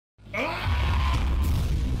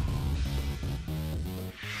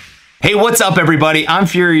Hey, what's up everybody? I'm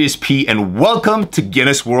Furious Pete and welcome to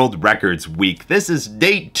Guinness World Records week. This is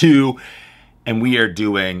day 2 and we are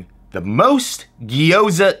doing the most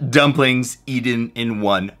gyoza dumplings eaten in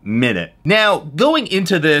 1 minute. Now, going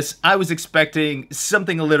into this, I was expecting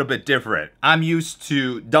something a little bit different. I'm used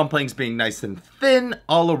to dumplings being nice and thin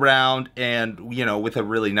all around and, you know, with a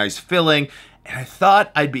really nice filling. And I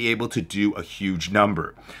thought I'd be able to do a huge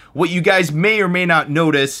number. What you guys may or may not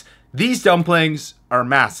notice, these dumplings are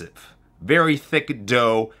massive. Very thick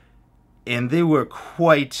dough, and they were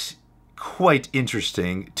quite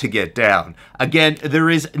interesting to get down. Again, there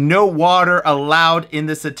is no water allowed in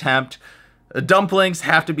this attempt. Dumplings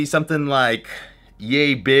have to be something like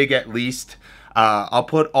yay big at least. I'll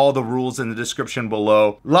put all the rules in the description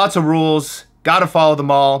below. Lots of rules, gotta follow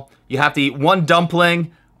them all. You have to eat 1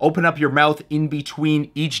 dumpling. Open up your mouth in between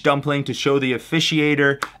each dumpling to show the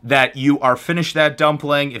officiator that you are finished that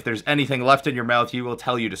dumpling. If there's anything left in your mouth, he will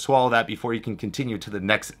tell you to swallow that before you can continue to the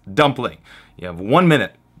next dumpling. You have 1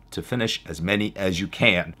 minute to finish as many as you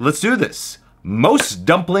can. Let's do this. Most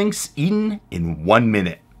dumplings eaten in 1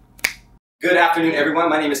 minute. Good afternoon, everyone.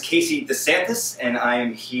 My name is Casey DeSantis, and I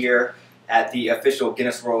am here at the official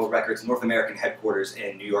Guinness World Records North American headquarters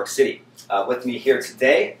in New York City. With me here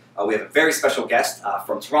today, we have a very special guest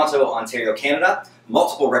from Toronto, Ontario, Canada,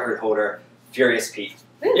 multiple record holder, Furious Pete.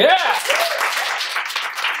 Yeah!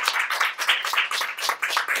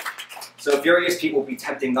 So Furious Pete will be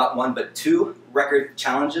attempting not 1 but 2 record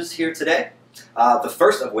challenges here today. The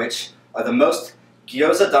first of which are the most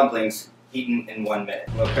gyoza dumplings eaten in 1 minute.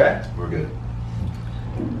 Okay? We're good.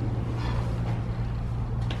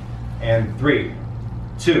 And 3,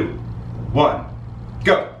 2, 1,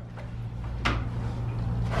 go!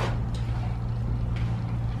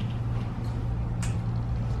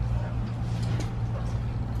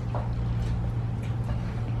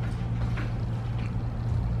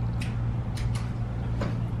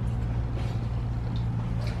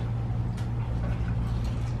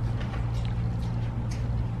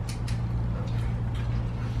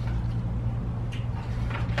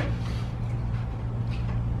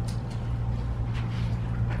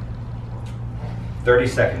 $30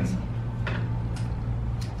 seconds.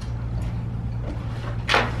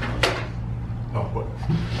 Oh, what?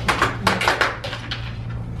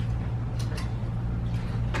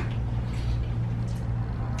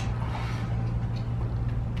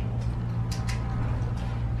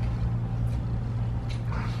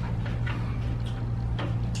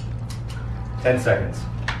 $10 seconds.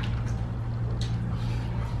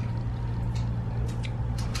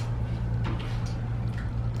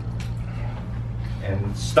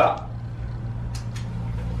 And stop.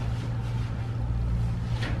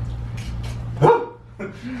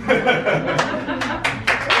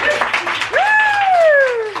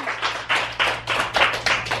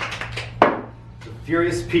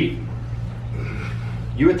 Furious Pete,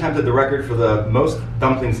 you attempted the record for the most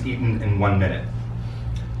dumplings eaten in 1 minute.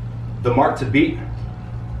 The mark to beat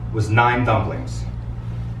was 9 dumplings.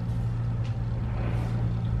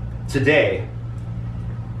 Today,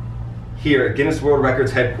 here at Guinness World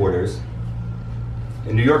Records headquarters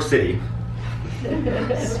in New York City,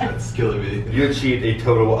 That's killing me. you achieved a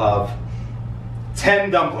total of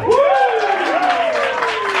 10 dumplings.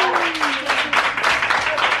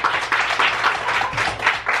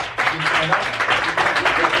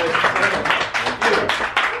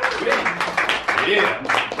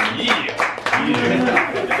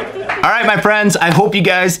 All right, my friends, I hope you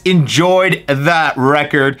guys enjoyed that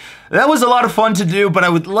record. That was a lot of fun to do, but I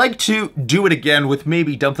would like to do it again with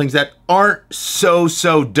maybe dumplings that aren't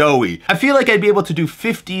so doughy. I feel like I'd be able to do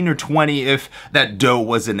 15 or 20 if that dough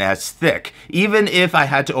wasn't as thick. Even if I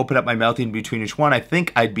had to open up my mouth in between each one, I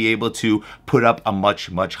think I'd be able to put up a much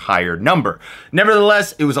higher number.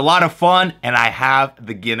 Nevertheless, it was a lot of fun, and I have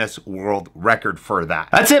the Guinness World Record for that.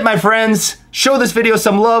 That's it, my friends. Show this video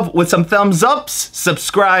some love with some thumbs ups.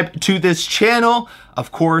 Subscribe to this channel.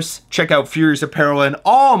 Of course, check out Furious Apparel and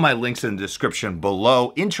all my links in the description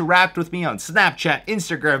below. Interact with me on Snapchat,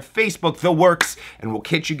 Instagram, Facebook, the works, and we'll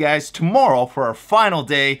catch you guys tomorrow for our final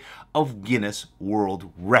day of Guinness World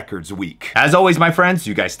Records week. As always, my friends,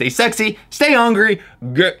 you guys stay sexy, stay hungry,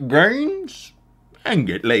 get gains, and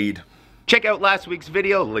get laid. Check out last week's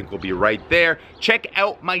video, link will be right there. Check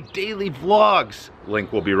out my daily vlogs,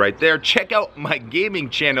 link will be right there. Check out my gaming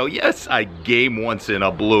channel. Yes, I game once in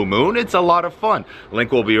a blue moon. It's a lot of fun.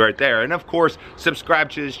 Link will be right there. And of course, subscribe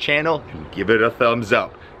to this channel and give it a thumbs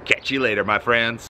up. Catch you later, my friends.